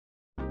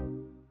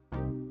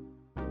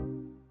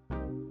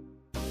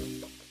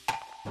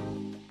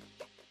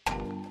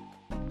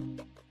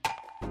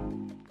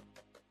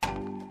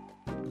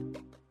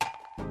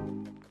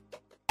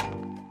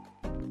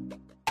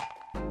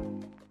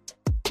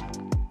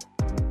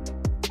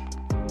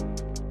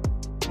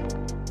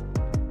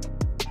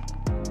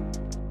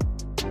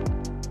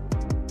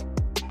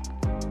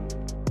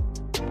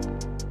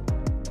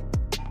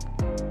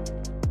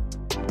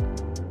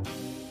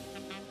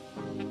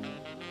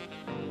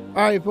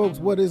All right, folks,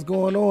 what is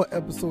going on?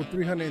 Episode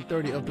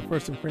 330 of the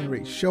First and Frame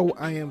Rate Show.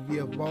 I am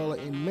VF Baller,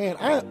 and man,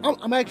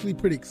 I'm actually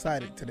pretty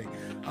excited today.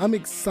 I'm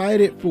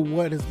excited for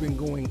what has been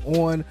going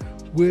on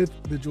with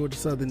the Georgia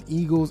Southern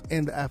Eagles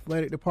and the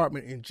athletic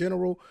department in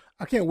general.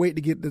 I can't wait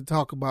to get to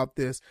talk about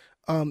this.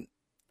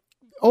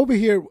 Over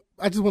here,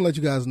 I just want to let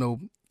you guys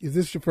know, if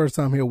this is your first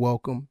time here,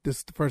 welcome. This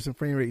is the First and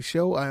Frame Rate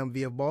Show. I am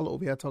VF Baller.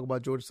 Over here, I talk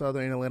about Georgia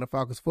Southern and Atlanta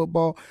Falcons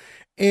football.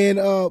 And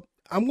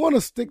I'm going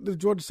to stick to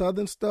Georgia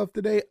Southern stuff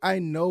today. I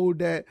know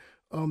that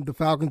the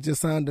Falcons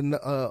just signed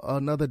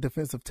another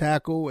defensive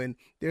tackle, and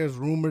there's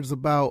rumors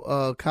about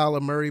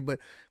Kyler Murray. But,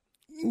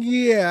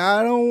 yeah,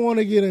 I don't want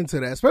to get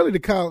into that, especially the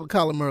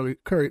Kyler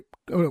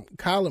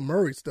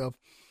Murray stuff,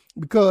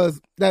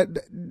 because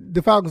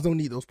the Falcons don't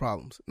need those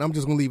problems. And I'm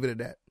just going to leave it at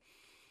that.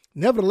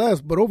 Nevertheless,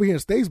 but over here in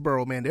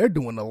Statesboro, man, they're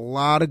doing a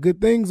lot of good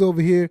things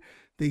over here.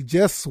 They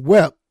just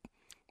swept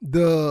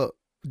the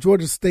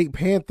Georgia State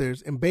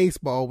Panthers in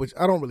baseball, which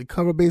I don't really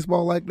cover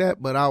baseball like that,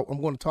 but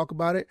I'm going to talk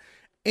about it.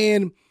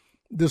 And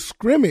the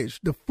scrimmage,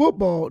 the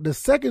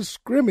second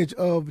scrimmage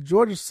of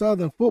Georgia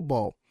Southern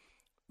football,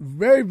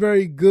 very,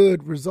 very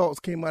good results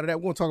came out of that.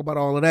 We're going to talk about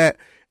all of that.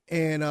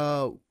 And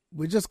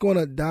we're just going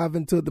to dive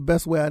into it the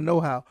best way I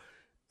know how.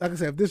 Like I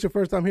said, if this is your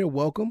first time here,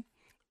 welcome.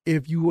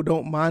 If you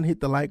don't mind,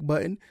 hit the like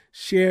button,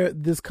 share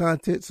this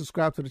content,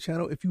 subscribe to the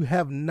channel. If you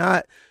have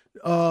not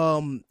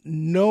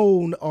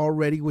known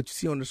already what you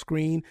see on the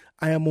screen,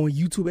 I am on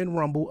YouTube and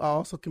Rumble. I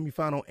also can be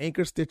found on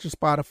Anchor, Stitcher,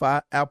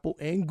 Spotify, Apple,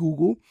 and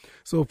Google.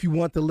 So if you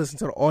want to listen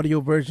to the audio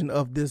version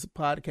of this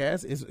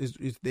podcast,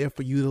 it's there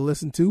for you to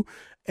listen to.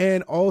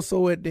 And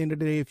also at the end of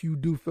the day, if you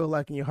do feel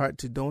like in your heart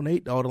to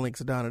donate, all the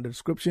links are down in the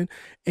description,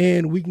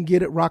 and we can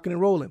get it rocking and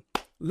rolling.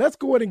 Let's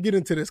go ahead and get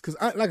into this because,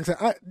 like I said,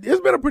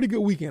 it's been a pretty good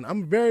weekend.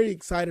 I'm very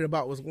excited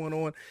about what's going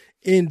on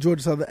in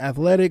Georgia Southern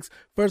athletics.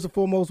 First and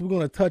foremost, we're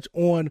going to touch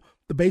on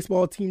the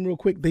baseball team real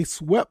quick. They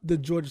swept the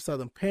Georgia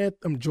Southern.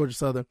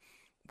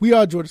 We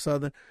are Georgia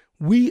Southern.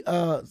 We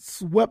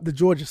swept the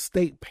Georgia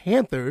State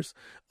Panthers.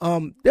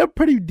 They're a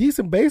pretty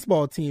decent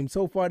baseball team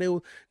so far. They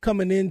were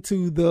coming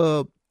into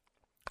the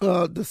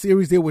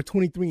series. They were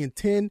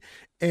 23-10,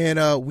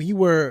 and we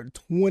were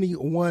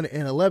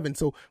 21-11.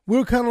 So we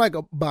were kind of like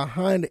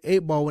behind the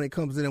eight ball when it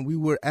comes in, and we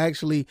were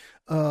actually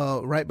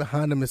right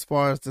behind them as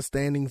far as the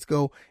standings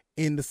go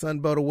in the Sun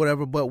Belt or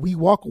whatever. But we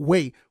walk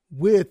away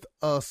with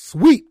a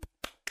sweep.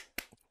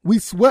 We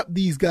swept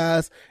these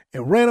guys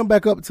and ran them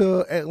back up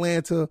to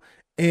Atlanta.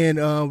 And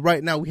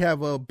right now we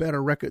have a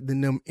better record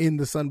than them in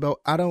the Sun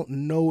Belt. I don't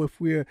know if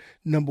we're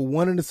number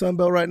one in the Sun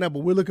Belt right now,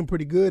 but we're looking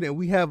pretty good. And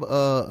we have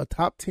a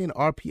top 10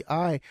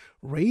 RPI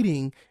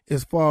rating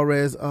as far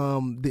as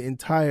the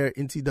entire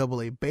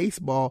NCAA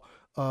baseball,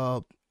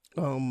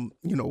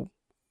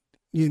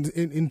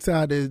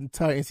 inside the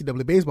entire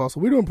NCAA baseball. So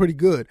we're doing pretty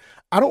good.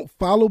 I don't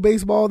follow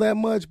baseball that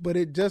much, but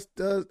it just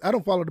does. I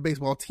don't follow the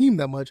baseball team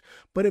that much,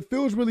 but it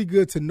feels really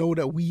good to know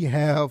that we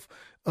have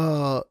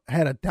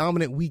had a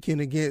dominant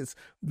weekend against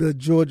the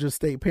Georgia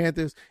State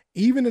Panthers.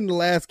 Even in the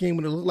last game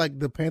when it looked like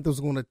the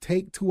Panthers were going to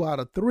take 2 out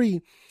of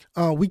 3,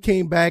 we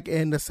came back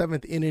in the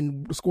 7th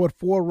inning, scored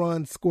 4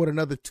 runs, scored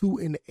another 2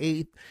 in the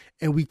 8th,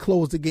 and we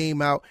closed the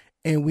game out,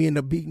 and we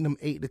ended up beating them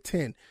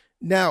 8-10.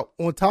 Now,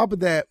 on top of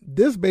that,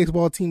 this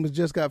baseball team has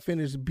just got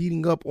finished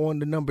beating up on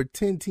the number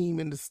 10 team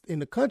in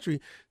the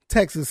country,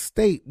 Texas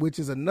State, which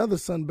is another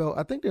Sun Belt.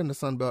 I think they're in the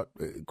Sun Belt.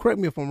 Correct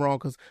me if I'm wrong,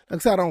 because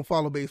like I said, I don't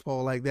follow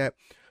baseball like that.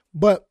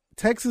 But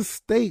Texas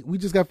State, we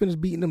just got finished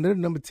beating them. They're the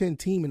number 10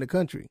 team in the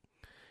country.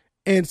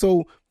 And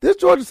so this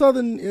Georgia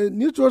Southern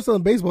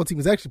baseball team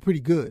is actually pretty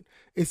good.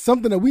 It's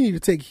something that we need to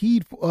take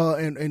heed for,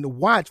 and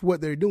watch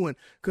what they're doing,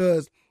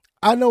 because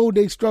I know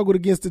they struggled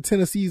against the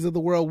Tennessees of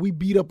the world. We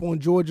beat up on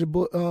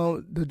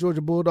the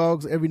Georgia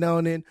Bulldogs every now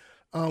and then.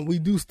 We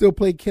do still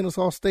play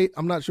Kennesaw State.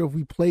 I'm not sure if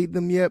we played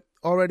them yet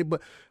already,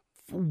 but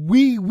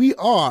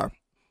I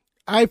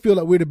feel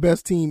like we're the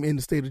best team in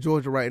the state of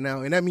Georgia right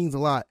now, and that means a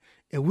lot.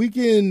 If we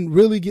can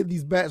really get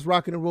these bats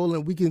rocking and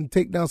rolling, we can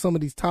take down some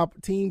of these top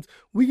teams,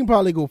 we can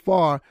probably go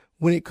far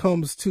when it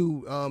comes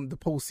to the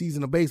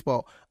postseason of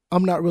baseball.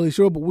 I'm not really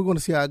sure, but we're going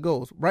to see how it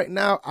goes. Right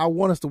now, I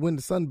want us to win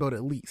the Sun Belt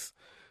at least.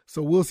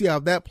 So we'll see how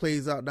that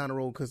plays out down the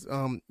road, because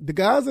the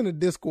guys in the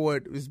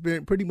Discord has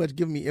been pretty much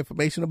giving me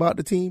information about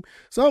the team.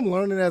 So I'm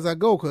learning as I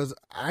go, because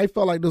I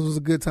felt like this was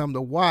a good time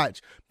to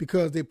watch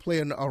because they play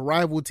a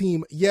rival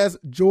team. Yes,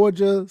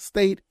 Georgia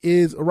State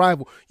is a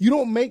rival. You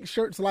don't make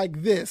shirts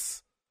like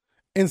this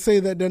and say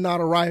that they're not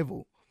a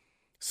rival.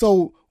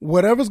 So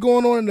whatever's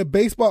going on in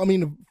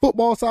the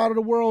football side of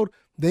the world,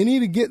 they need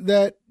to get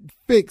that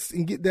fixed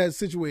and get that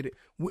situated.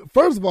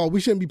 First of all,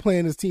 we shouldn't be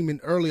playing this team in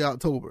early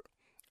October.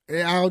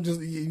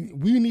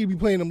 We need to be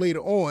playing them later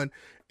on.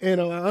 And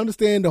I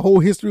understand the whole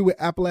history with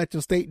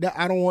Appalachian State.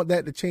 I don't want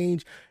that to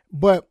change.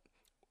 But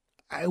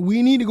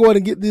we need to go ahead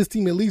and get this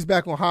team at least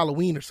back on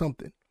Halloween or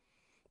something,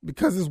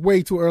 because it's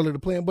way too early to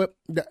play them. But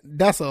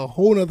that's a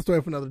whole other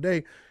story for another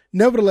day.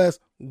 Nevertheless,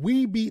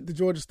 we beat the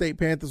Georgia State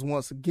Panthers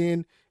once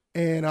again,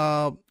 and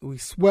we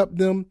swept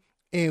them.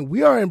 And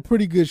we are in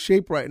pretty good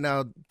shape right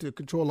now to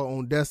control our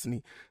own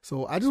destiny.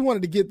 So I just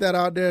wanted to get that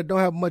out there. Don't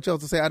have much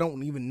else to say. I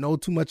don't even know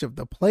too much of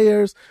the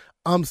players.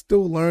 I'm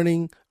still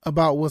learning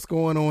about what's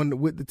going on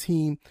with the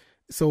team.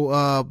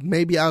 So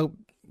maybe I'll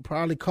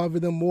probably cover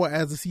them more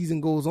as the season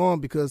goes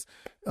on because,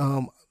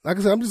 like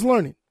I said, I'm just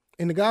learning.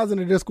 And the guys in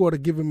the Discord are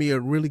giving me a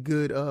really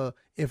good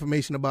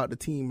information about the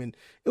team. And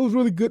it was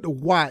really good to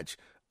watch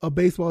a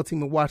baseball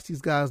team and watch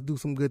these guys do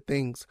some good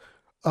things.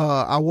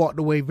 I walked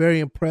away very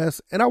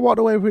impressed, and I walked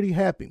away pretty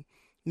happy.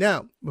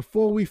 Now,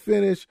 before we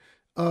finish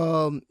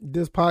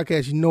this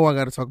podcast, I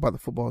got to talk about the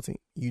football team.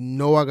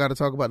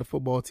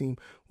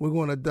 We're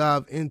going to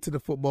dive into the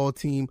football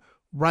team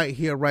right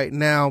here, right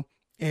now,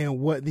 and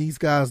what these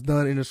guys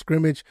done in the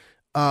scrimmage.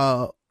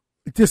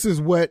 This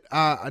is what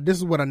I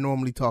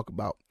normally talk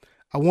about.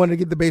 I wanted to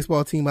get the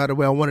baseball team out of the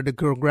way. I wanted to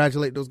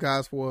congratulate those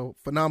guys for a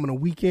phenomenal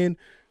weekend,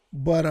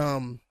 but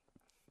I'm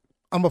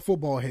a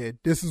football head.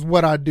 This is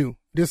what I do.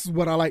 This is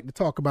what I like to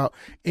talk about,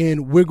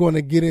 and we're going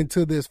to get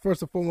into this.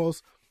 First and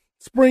foremost,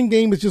 spring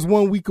game is just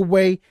 1 week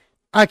away.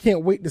 I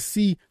can't wait to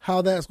see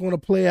how that's going to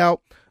play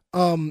out.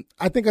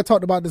 I think I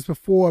talked about this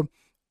before.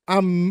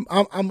 I'm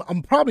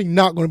probably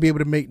not going to be able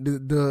to make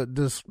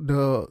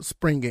the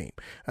spring game.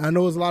 I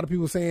know there's a lot of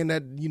people saying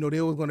that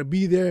they was going to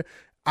be there.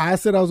 I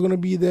said I was going to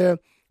be there.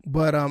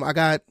 But I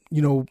got,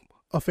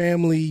 a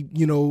family,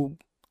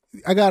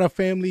 I got a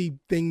family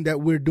thing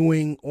that we're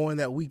doing on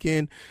that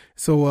weekend.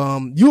 So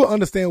you'll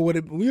understand what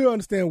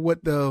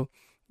the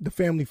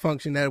family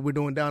function that we're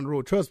doing down the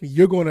road. Trust me,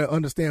 you're going to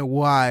understand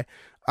why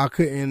I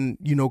couldn't,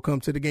 come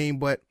to the game.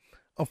 But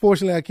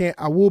unfortunately, I can't.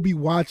 I will be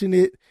watching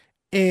it.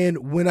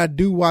 And when I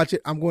do watch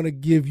it, I'm going to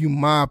give you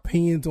my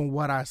opinions on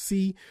what I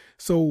see.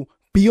 So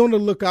be on the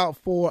lookout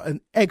for an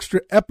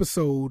extra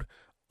episode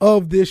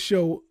of this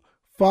show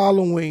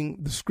following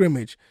the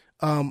scrimmage.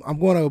 I'm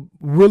going to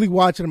really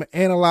watch it. I'm going to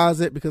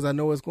analyze it because I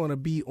know it's going to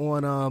be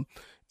on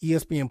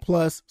ESPN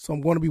Plus. So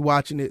I'm going to be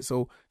watching it.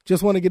 So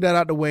just want to get that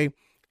out the way.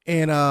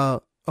 And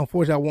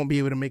unfortunately, I won't be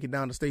able to make it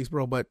down to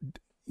Statesboro, but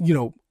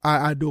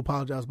I do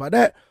apologize about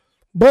that.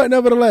 But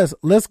nevertheless,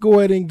 let's go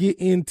ahead and get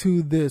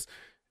into this.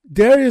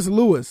 Darius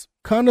Lewis,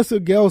 Connor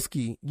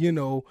Sigelski,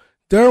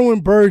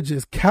 Derwin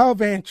Burgess, Cal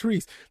Van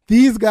Treese.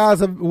 These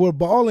guys were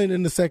balling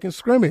in the second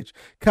scrimmage.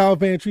 Cal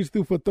Van Treese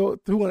threw for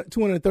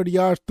 230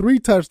 yards, 3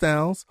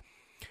 touchdowns,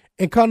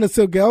 and Connor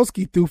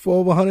Sigelski threw for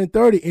over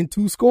 130 and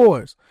 2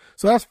 scores.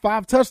 So that's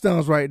 5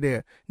 touchdowns right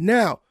there.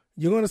 Now,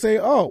 you're going to say,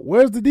 oh,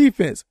 where's the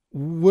defense?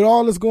 With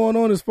all this going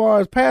on as far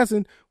as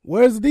passing,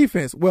 where's the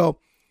defense? Well,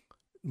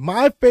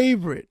 my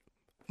favorite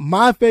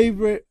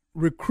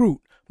recruit,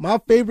 my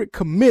favorite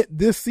commit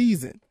this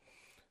season,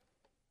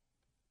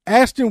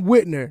 Ashton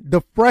Whitner,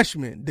 the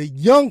freshman, the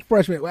young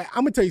freshman.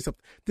 I'm going to tell you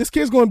something. This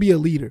kid's going to be a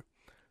leader.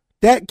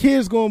 That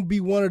kid's going to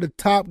be one of the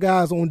top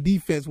guys on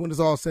defense when it's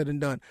all said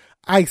and done.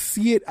 I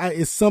see it.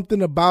 It's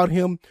something about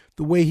him,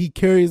 the way he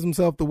carries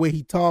himself, the way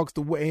he talks,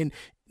 and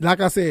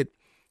like I said,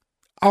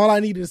 all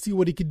I needed to see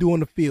what he could do on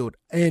the field.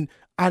 And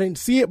I didn't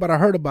see it, but I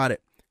heard about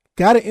it.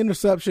 Got an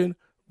interception.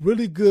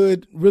 Really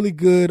good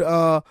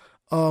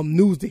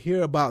news to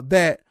hear about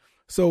that.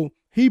 So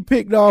he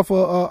picked off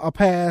a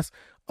pass.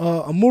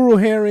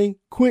 Amuro Herring,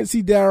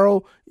 Quincy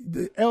Darrow,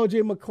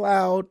 LJ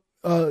McLeod,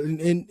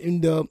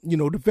 and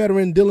the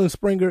veteran Dylan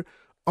Springer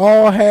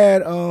all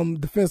had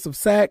defensive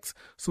sacks.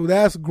 So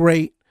that's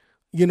great.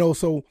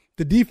 So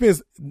the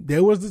defense,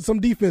 there was some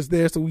defense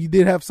there. So we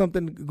did have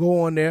something to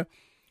go on there.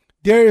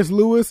 Darius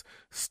Lewis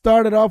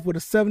started off with a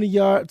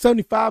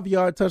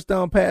 75-yard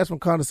touchdown pass from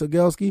Connor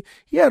Sigelski.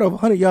 He had over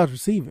 100 yards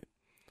receiving.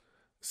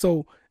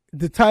 So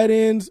the tight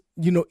ends,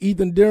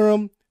 Ethan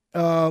Durham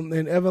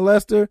and Evan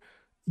Lester,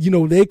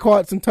 they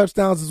caught some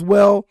touchdowns as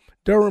well.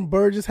 Derwin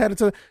Burgess had a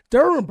touchdown.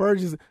 Derwin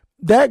Burgess,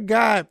 that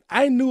guy,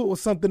 I knew it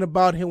was something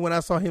about him when I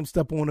saw him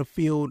step on the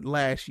field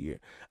last year.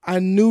 I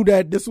knew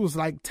that this was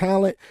like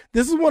talent.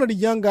 This is one of the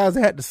young guys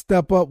that had to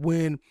step up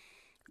when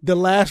the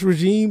last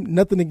regime,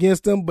 nothing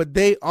against them, but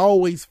they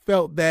always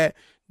felt that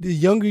the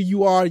younger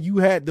you are, you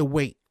had to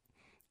wait.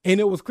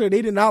 And it was clear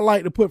they did not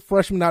like to put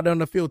freshmen out there on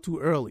the field too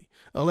early,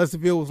 unless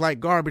if it was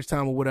like garbage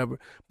time or whatever.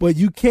 But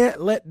you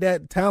can't let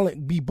that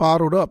talent be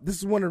bottled up. This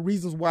is one of the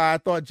reasons why I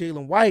thought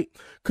Jalen White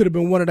could have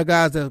been one of the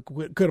guys that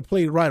could have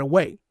played right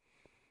away.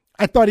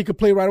 I thought he could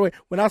play right away.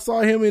 When I saw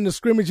him in the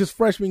scrimmage his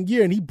freshman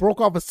year and he broke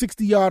off a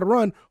 60-yard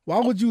run, why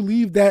would you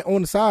leave that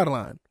on the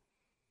sideline?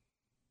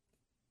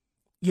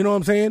 You know what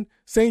I'm saying?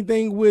 Same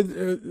thing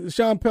with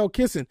Sean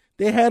Pell-Kisson.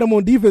 They had him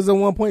on defense at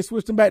one point,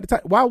 switched him back to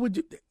tight. Why would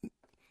you?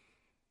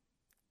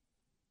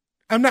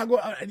 I'm not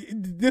going.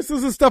 This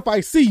is the stuff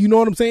I see. You know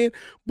what I'm saying?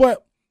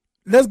 But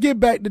let's get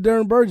back to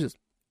Derwin Burgess.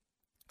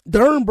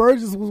 Derwin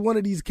Burgess was one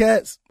of these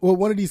cats, or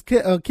one of these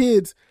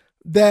kids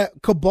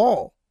that could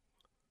ball.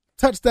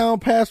 Touchdown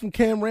pass from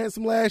Cam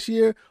Ransom last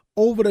year,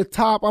 over the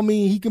top. I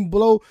mean, he can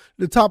blow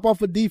the top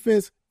off of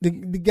defense. The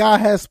guy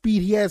has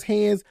speed. He has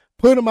hands.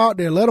 Put him out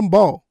there. Let him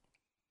ball.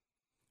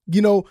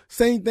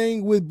 Same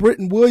thing with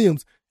Britton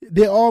Williams.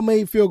 They all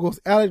made field goals.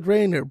 Alex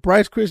Rayner,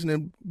 Bryce Christian,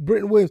 and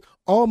Britton Williams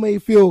all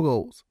made field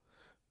goals.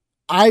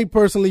 I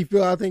personally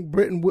feel I think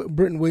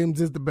Britton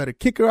Williams is the better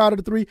kicker out of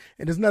the three,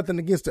 and there's nothing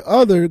against the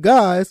other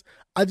guys.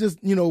 I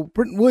just,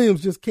 Britton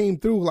Williams just came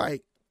through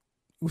like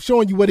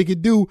showing you what he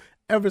could do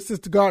ever since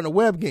the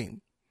Gardner-Webb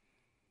game.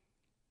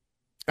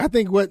 I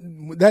think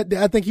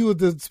he was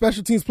the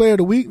special teams player of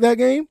the week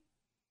that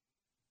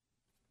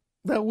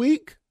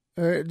week.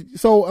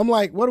 So I'm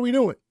like, what are we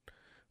doing?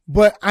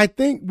 But I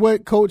think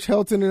what Coach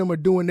Helton and them are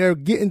doing, they're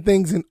getting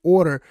things in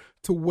order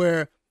to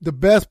where the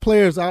best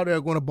players out there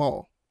are going to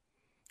ball.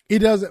 It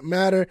doesn't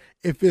matter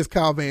if it's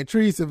Kyle Van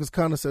Treese, if it's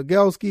Connor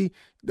Segelski,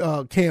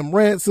 Cam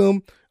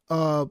Ransom,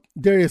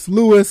 Darius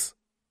Lewis.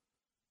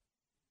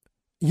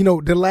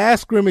 The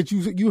last scrimmage,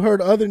 you heard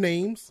other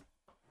names.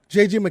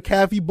 J.J.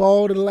 McCaffrey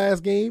balled in the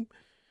last game.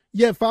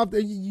 You had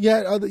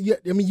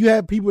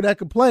people that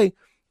could play,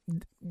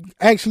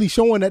 actually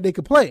showing that they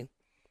could play.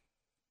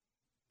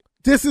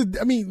 This is,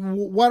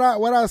 what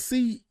I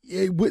see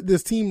with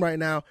this team right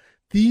now,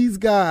 these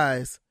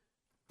guys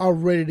are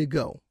ready to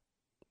go.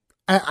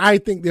 I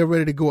think they're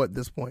ready to go at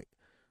this point.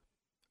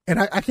 And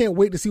I can't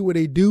wait to see what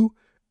they do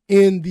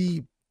in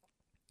the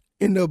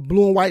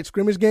blue and white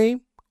scrimmage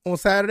game on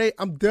Saturday.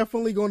 I'm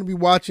definitely going to be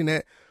watching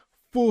that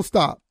full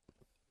stop.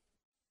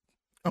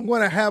 I'm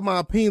going to have my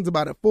opinions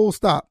about it full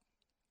stop.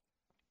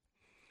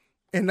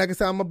 And like I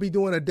said, I'm going to be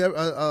doing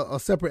a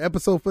separate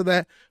episode for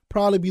that.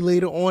 Probably be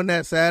later on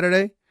that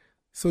Saturday.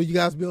 So you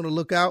guys be on the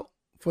lookout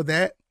for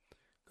that.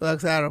 Like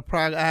I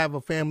said, I have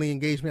a family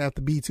engagement I have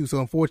to be to.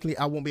 So unfortunately,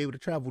 I won't be able to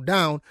travel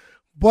down.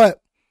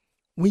 But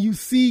when you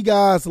see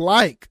guys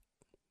like,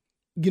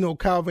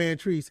 Kyle Van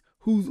Treese,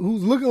 who's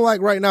looking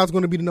like right now is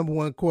going to be the number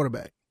one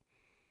quarterback.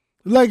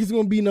 Like he's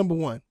going to be number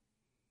one.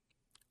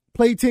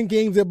 Played 10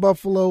 games at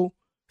Buffalo,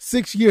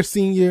 6-year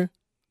senior.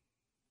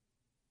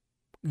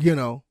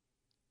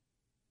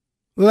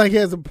 Like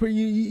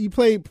he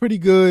played pretty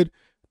good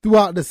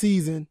throughout the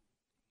season.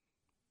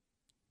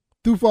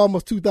 Threw for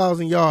almost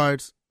 2,000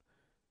 yards.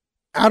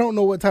 I don't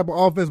know what type of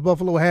offense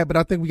Buffalo had, but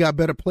I think we got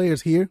better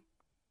players here.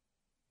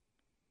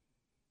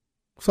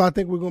 So I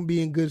think we're going to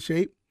be in good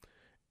shape.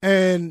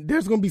 And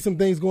there's going to be some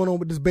things going on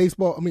with this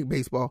baseball.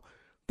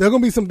 There are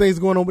going to be some things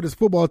going on with this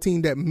football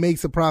team that may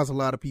surprise a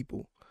lot of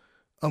people.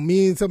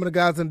 Me and some of the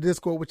guys in the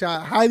Discord, which I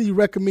highly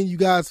recommend you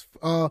guys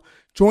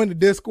join the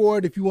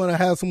Discord if you want to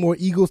have some more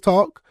Eagles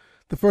talk.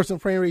 The First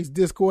and Frame Rates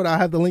Discord, I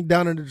have the link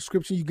down in the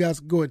description. You guys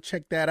can go and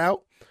check that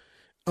out.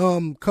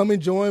 Come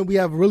and join. We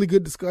have really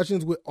good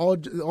discussions with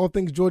all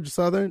things Georgia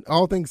Southern,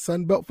 all things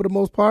Sun Belt for the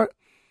most part.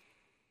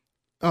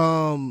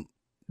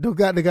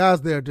 The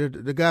guys there,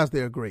 the guys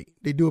there are great.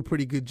 They do a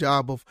pretty good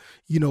job of,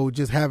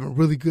 just having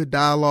really good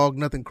dialogue,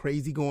 nothing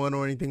crazy going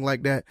or anything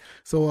like that.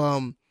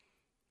 So,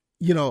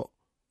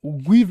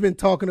 we've been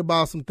talking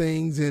about some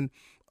things, and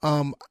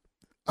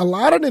a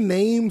lot of the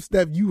names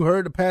that you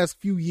heard the past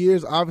few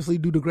years, obviously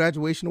due to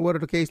graduation or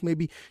whatever the case may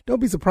be,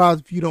 don't be surprised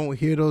if you don't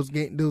hear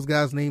those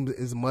guys' names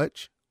as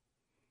much.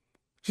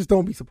 Just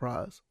don't be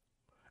surprised.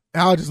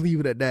 And I'll just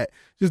leave it at that.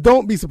 Just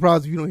don't be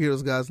surprised if you don't hear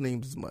those guys'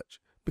 names as much.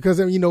 Because,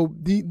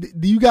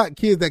 you got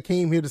kids that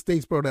came here to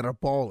Statesboro that are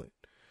balling.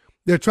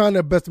 They're trying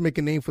their best to make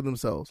a name for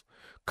themselves.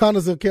 Connor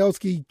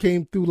Zakelski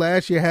came through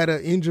last year, had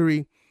an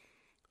injury.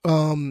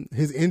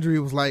 His injury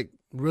was like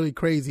really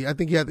crazy. I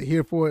think he had to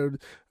hear for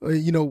it.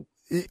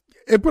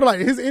 It put it like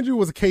his injury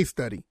was a case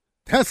study.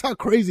 That's how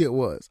crazy it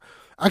was.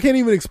 I can't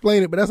even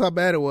explain it, but that's how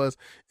bad it was.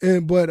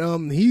 But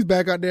he's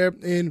back out there,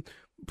 and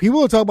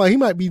people are talking about he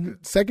might be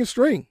second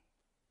string.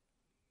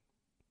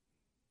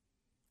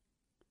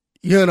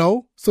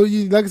 So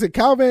like I said,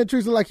 Kyle Van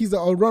Treese looks like he's a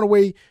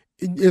runaway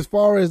as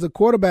far as the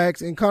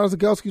quarterbacks, and Connor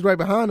Zakelski's right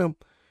behind him.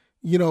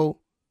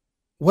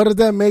 What does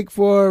that make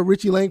for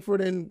Richie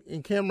Langford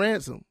and Cam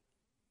Ransom?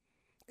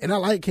 And I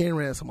like Cam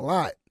Ransom a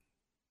lot.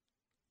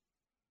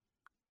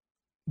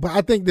 But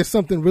I think there's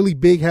something really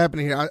big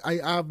happening here.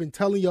 I've been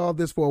telling y'all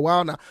this for a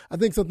while now. I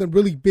think something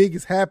really big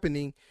is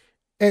happening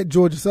at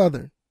Georgia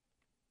Southern.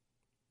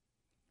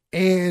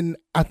 And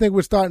I think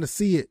we're starting to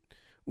see it.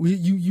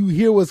 You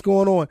hear what's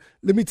going on.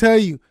 Let me tell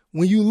you,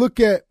 when you look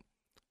at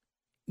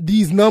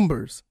these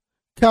numbers,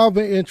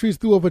 Calvin and Treese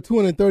threw over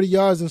 230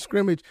 yards in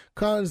scrimmage.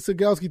 Connor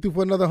Segelski threw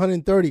for another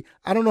 130.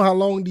 I don't know how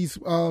long these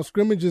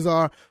scrimmages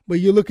are, but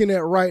you're looking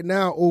at right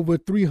now over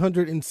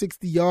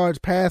 360 yards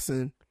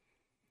passing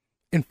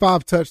and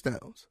 5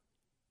 touchdowns.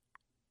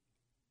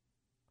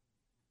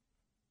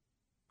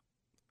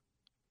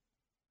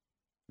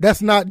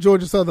 That's not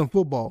Georgia Southern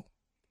football.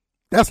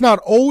 That's not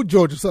old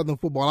Georgia Southern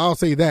football. I'll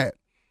say that.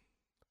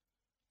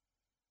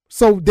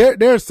 So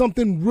there's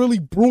something really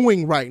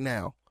brewing right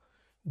now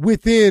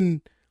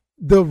within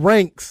the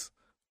ranks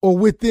or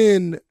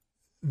within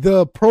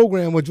the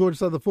program of Georgia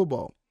Southern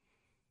football.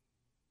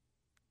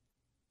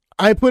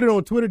 I put it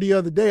on Twitter the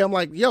other day. I'm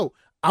like,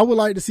 I would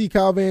like to see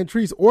Kyle Van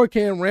Treese or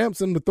Cam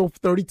Ransom to throw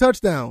 30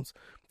 touchdowns.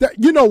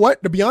 You know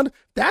what? To be honest,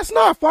 that's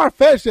not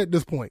far-fetched at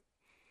this point.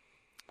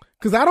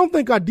 Because I don't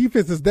think our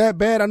defense is that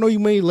bad. I know you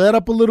may let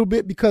up a little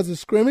bit because of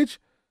scrimmage,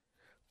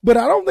 but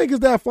I don't think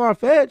it's that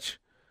far-fetched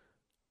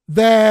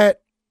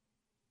that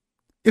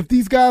if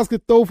these guys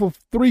could throw for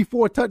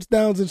 3-4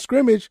 touchdowns in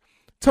scrimmage,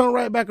 turn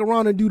right back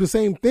around and do the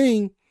same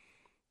thing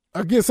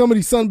against some of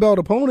these Sun Belt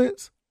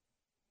opponents.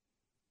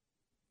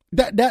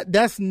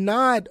 That's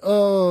not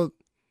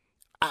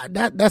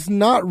that's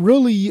not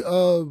really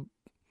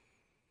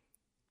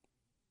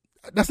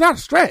that's not a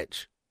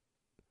stretch.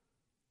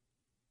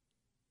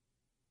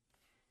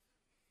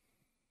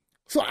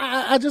 So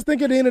I just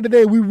think at the end of the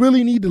day, we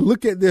really need to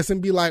look at this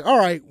and be like, all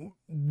right,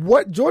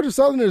 what Georgia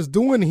Southern is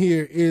doing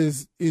here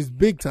is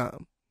big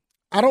time.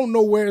 I don't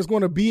know where it's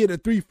going to be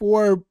at 3,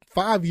 4,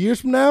 5 years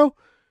from now,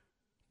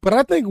 but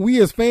I think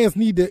we as fans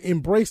need to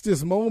embrace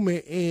this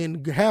moment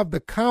and have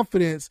the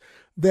confidence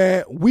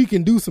that we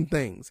can do some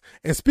things.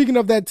 And speaking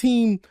of that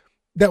team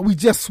that we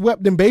just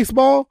swept in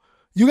baseball,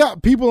 you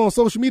got people on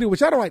social media,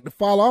 which I don't like to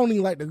follow. I don't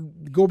even like to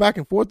go back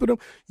and forth with them.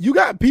 You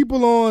got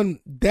people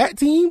on that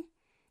team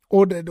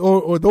or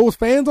those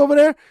fans over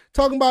there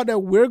talking about that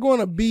we're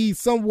going to be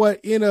somewhat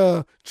in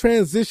a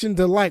transition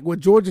to like what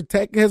Georgia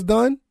Tech has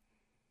done.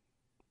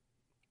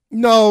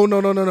 No.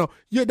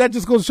 That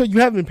just goes to show you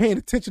haven't been paying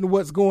attention to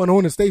what's going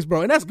on in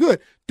Statesboro. And that's good.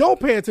 Don't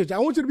pay attention. I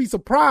want you to be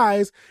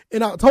surprised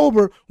in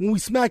October when we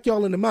smack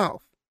y'all in the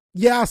mouth.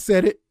 Yeah, I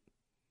said it.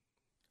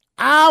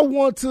 I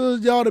want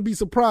y'all to be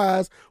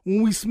surprised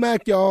when we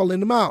smack y'all in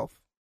the mouth.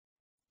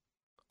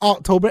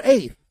 October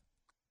 8th.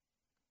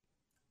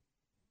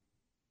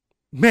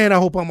 Man, I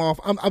hope I'm off.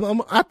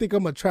 I think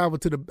I'm gonna travel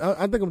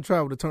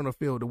to Turner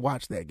Field to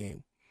watch that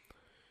game.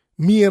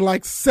 Me and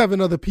like 7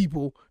 other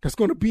people that's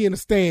gonna be in the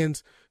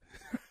stands.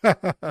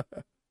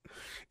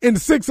 And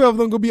 6 of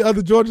them gonna be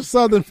other Georgia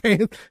Southern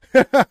fans.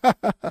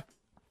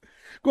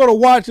 Gonna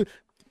watch it.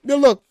 Now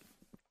look,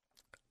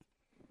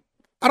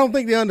 I don't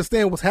think they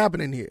understand what's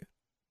happening here.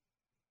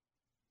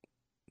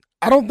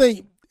 I don't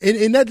think,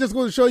 and that just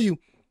goes to show you,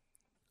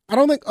 I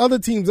don't think other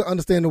teams are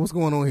understanding what's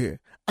going on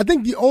here. I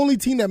think the only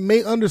team that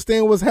may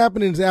understand what's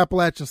happening is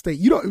Appalachian State.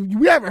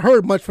 We haven't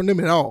heard much from them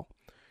at all.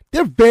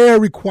 They're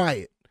very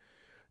quiet.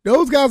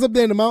 Those guys up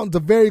there in the mountains are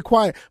very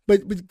quiet,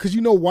 but because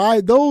you know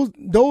why?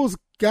 Those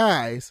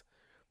guys,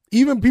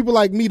 even people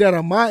like me that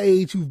are my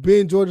age who've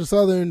been Georgia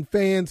Southern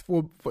fans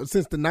for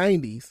since the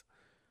 90s,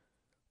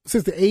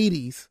 since the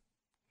 80s,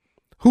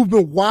 who've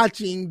been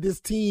watching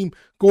this team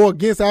go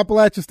against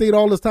Appalachian State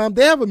all this time,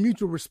 they have a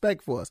mutual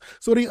respect for us.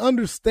 So they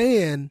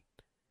understand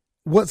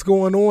what's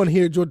going on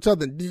here at Georgia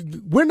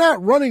Southern. We're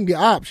not running the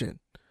option.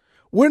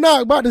 We're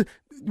not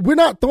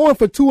throwing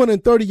for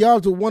 230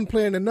 yards with one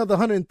player and another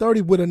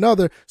 130 with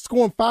another,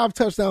 scoring 5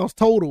 touchdowns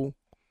total.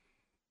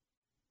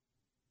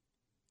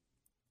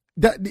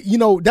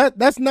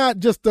 That's not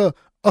just a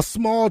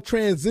small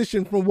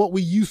transition from what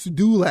we used to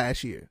do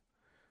last year.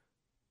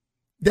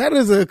 That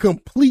is a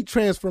complete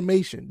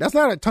transformation. That's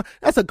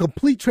a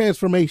complete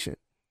transformation.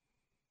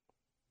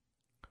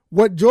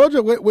 What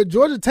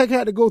Georgia Tech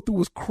had to go through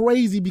was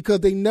crazy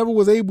because they never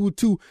was able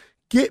to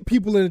get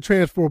people in the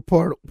transfer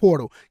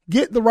portal,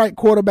 get the right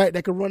quarterback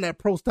that could run that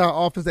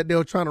pro-style offense that they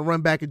were trying to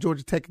run back at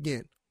Georgia Tech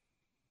again.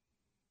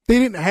 They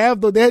didn't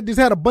have they just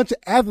had a bunch of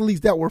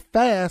athletes that were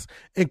fast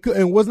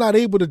and was not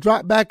able to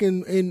drop back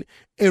and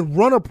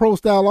run a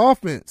pro-style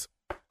offense.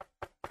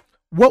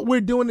 What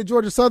we're doing at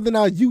Georgia Southern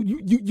now,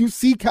 you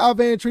see Kyle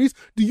Van Treese.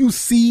 Do you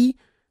see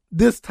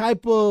this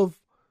type of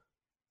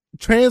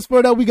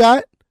transfer that we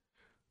got?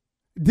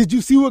 Did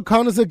you see what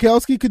Connor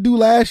Zakelski could do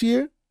last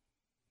year?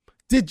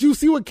 Did you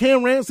see what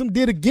Cam Ransom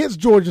did against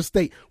Georgia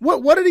State?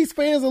 What are these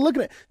fans are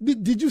looking at?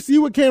 Did you see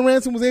what Cam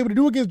Ransom was able to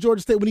do against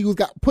Georgia State when he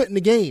got put in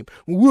the game?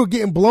 When we were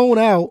getting blown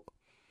out,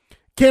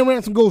 Cam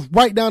Ransom goes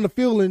right down the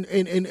field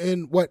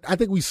and what I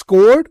think we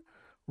scored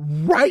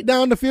right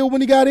down the field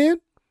when he got in.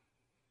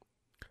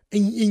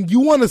 And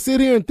you want to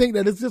sit here and think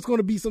that it's just going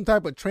to be some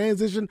type of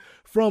transition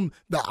from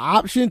the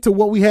option to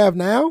what we have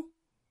now?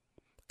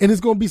 And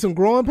it's going to be some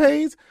growing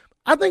pains?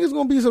 I think it's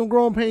going to be some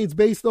growing pains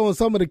based on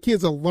some of the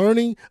kids are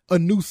learning a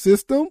new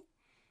system,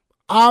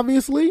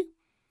 obviously.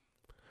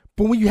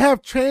 But when you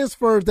have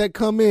transfers that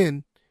come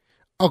in,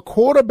 a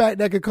quarterback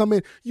that could come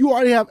in, you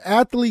already have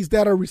athletes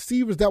that are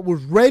receivers that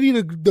was ready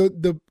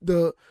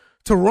to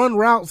run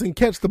routes and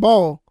catch the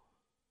ball.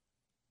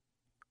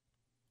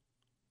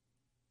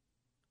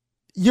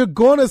 You're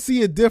going to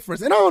see a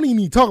difference. And I don't even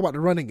need to talk about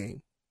the running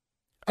game.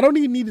 I don't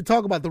even need to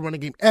talk about the running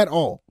game at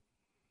all.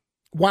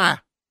 Why?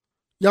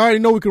 Y'all already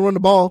know we can run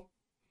the ball.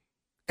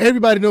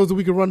 Everybody knows that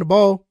we can run the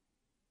ball.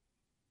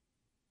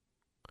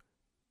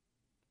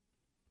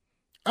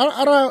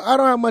 I don't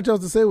have much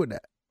else to say with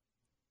that.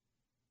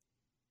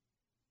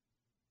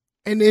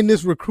 And in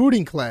this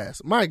recruiting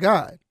class, my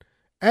God,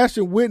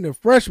 Ashton Whitner,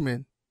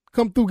 freshman,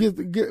 come through,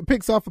 get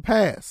picks off a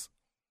pass.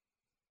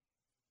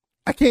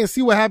 I can't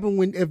see what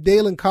happened if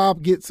Dalen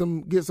Cobb get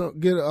some time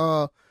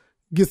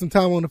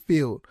on the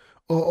field,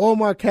 or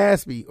Omar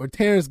Caspi, or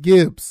Terrence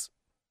Gibbs.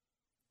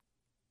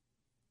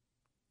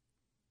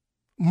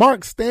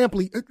 Mark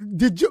Stampley.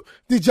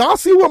 Did y'all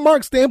see what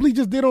Mark Stampley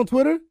just did on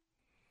Twitter?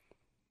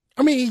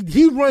 I mean,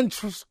 he run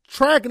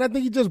track, and I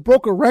think he just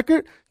broke a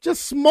record.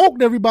 Just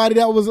smoked everybody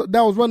that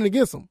was running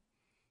against him.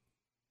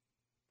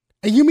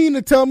 And you mean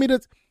to tell me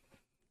that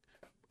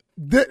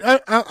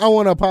I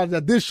want to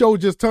apologize. This show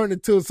just turned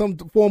into some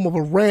form of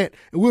a rant,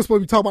 and we're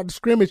supposed to be talking about the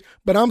scrimmage,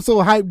 but I'm so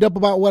hyped up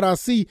about what I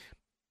see.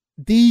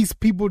 These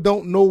people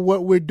don't know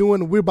what we're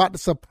doing, and we're about to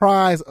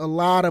surprise a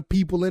lot of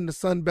people in the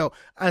Sun Belt.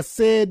 I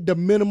said the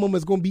minimum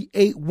is going to be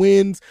 8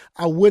 wins.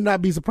 I would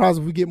not be surprised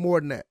if we get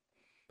more than that.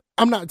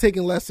 I'm not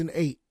taking less than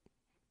 8.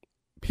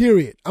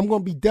 Period. I'm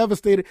going to be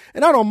devastated,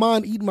 and I don't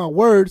mind eating my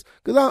words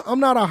because I'm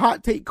not a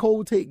hot take,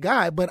 cold take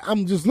guy, but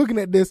I'm just looking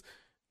at this,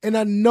 and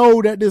I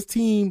know that this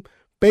team,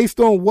 based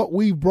on what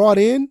we brought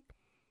in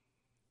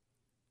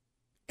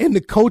and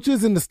the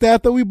coaches and the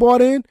staff that we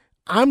brought in,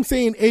 I'm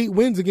saying 8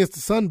 wins against the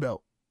Sun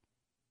Belt.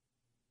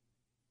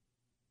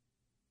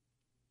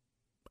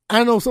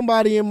 I know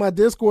somebody in my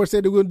Discord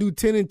said they're going to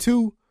do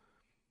 10-2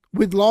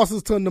 with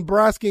losses to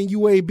Nebraska and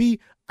UAB.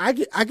 I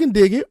can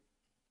dig it,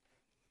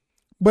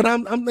 but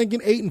I'm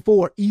thinking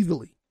 8-4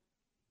 easily.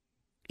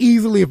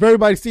 Easily, if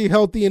everybody stays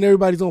healthy and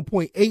everybody's on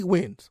point, 8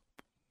 wins.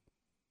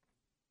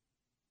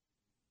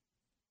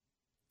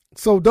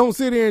 So don't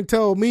sit here and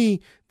tell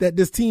me that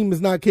this team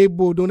is not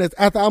capable of doing this.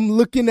 After I'm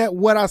looking at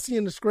what I see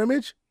in the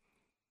scrimmage,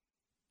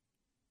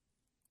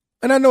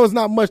 and I know it's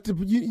not much to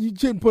you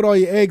shouldn't put all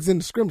your eggs in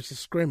the scrimmage.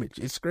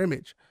 It's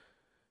scrimmage.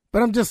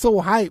 But I'm just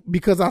so hyped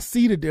because I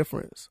see the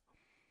difference.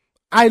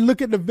 I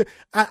look at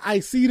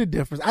I see the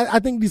difference. I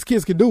think these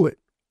kids can do it.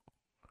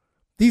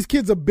 These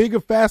kids are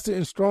bigger, faster,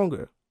 and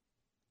stronger.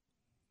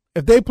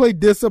 If they play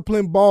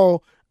disciplined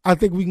ball, I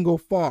think we can go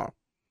far.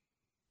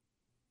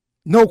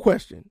 No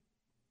question.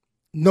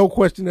 No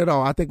question at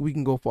all. I think we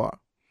can go far.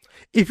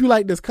 If you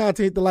like this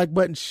content, hit the like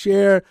button,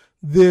 share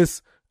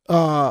this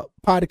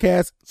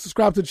podcast,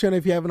 subscribe to the channel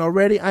if you haven't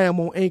already. I am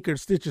on Anchor,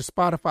 Stitcher,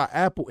 Spotify,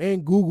 Apple,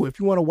 and Google. If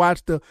you want to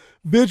watch the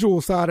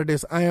visual side of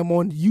this, I am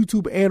on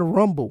YouTube and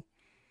Rumble.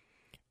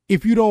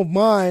 If you don't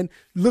mind,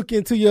 look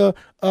into your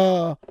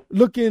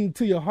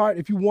heart.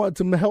 If you want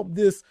to help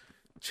this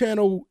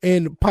channel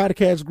and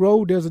podcast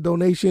grow, there's a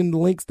donation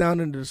links down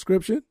in the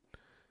description.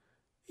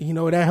 You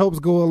know, that helps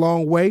go a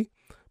long way.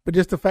 But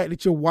just the fact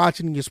that you're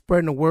watching and you're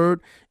spreading the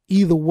word,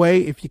 either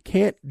way, if you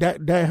can't,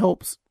 that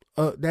helps.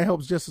 That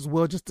helps just as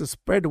well, just to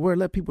spread the word,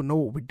 let people know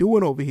what we're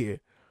doing over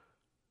here.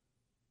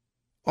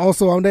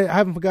 Also, I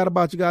haven't forgot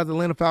about you guys,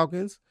 Atlanta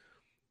Falcons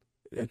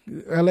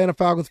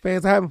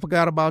fans. I haven't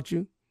forgot about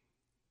you.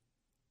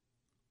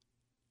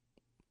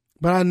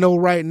 But I know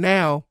right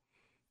now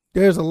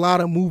there's a lot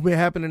of movement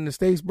happening in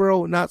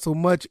Statesboro, not so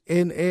much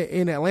in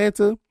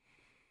Atlanta.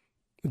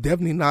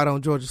 Definitely not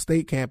on Georgia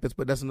State campus,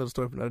 but that's another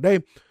story for another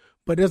day.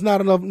 But there's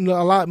not a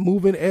lot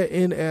moving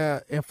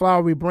in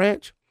Flowery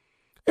Branch.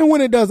 And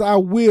when it does, I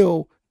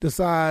will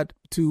decide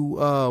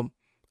to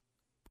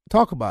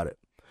talk about it.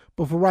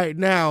 But for right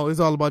now,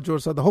 it's all about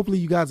Georgia Southern. Hopefully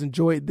you guys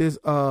enjoyed this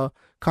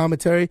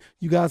commentary.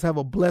 You guys have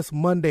a blessed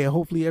Monday, and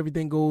hopefully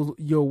everything goes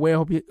your way. I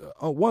hope you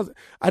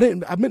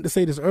I meant to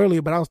say this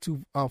earlier, but I was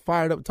too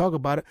fired up to talk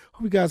about it.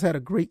 Hope you guys had a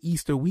great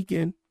Easter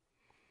weekend,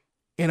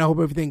 and I hope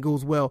everything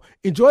goes well.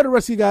 Enjoy the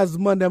rest of you guys'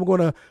 Monday. I'm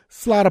going to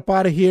slide up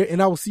out of here,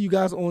 and I will see you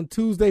guys on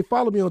Tuesday.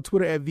 Follow me on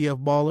Twitter at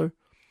VFBaller,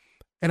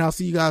 and I'll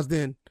see you guys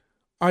then.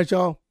 All right,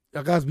 y'all.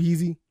 Y'all guys be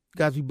easy. You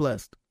guys be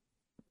blessed.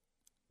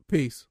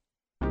 Peace.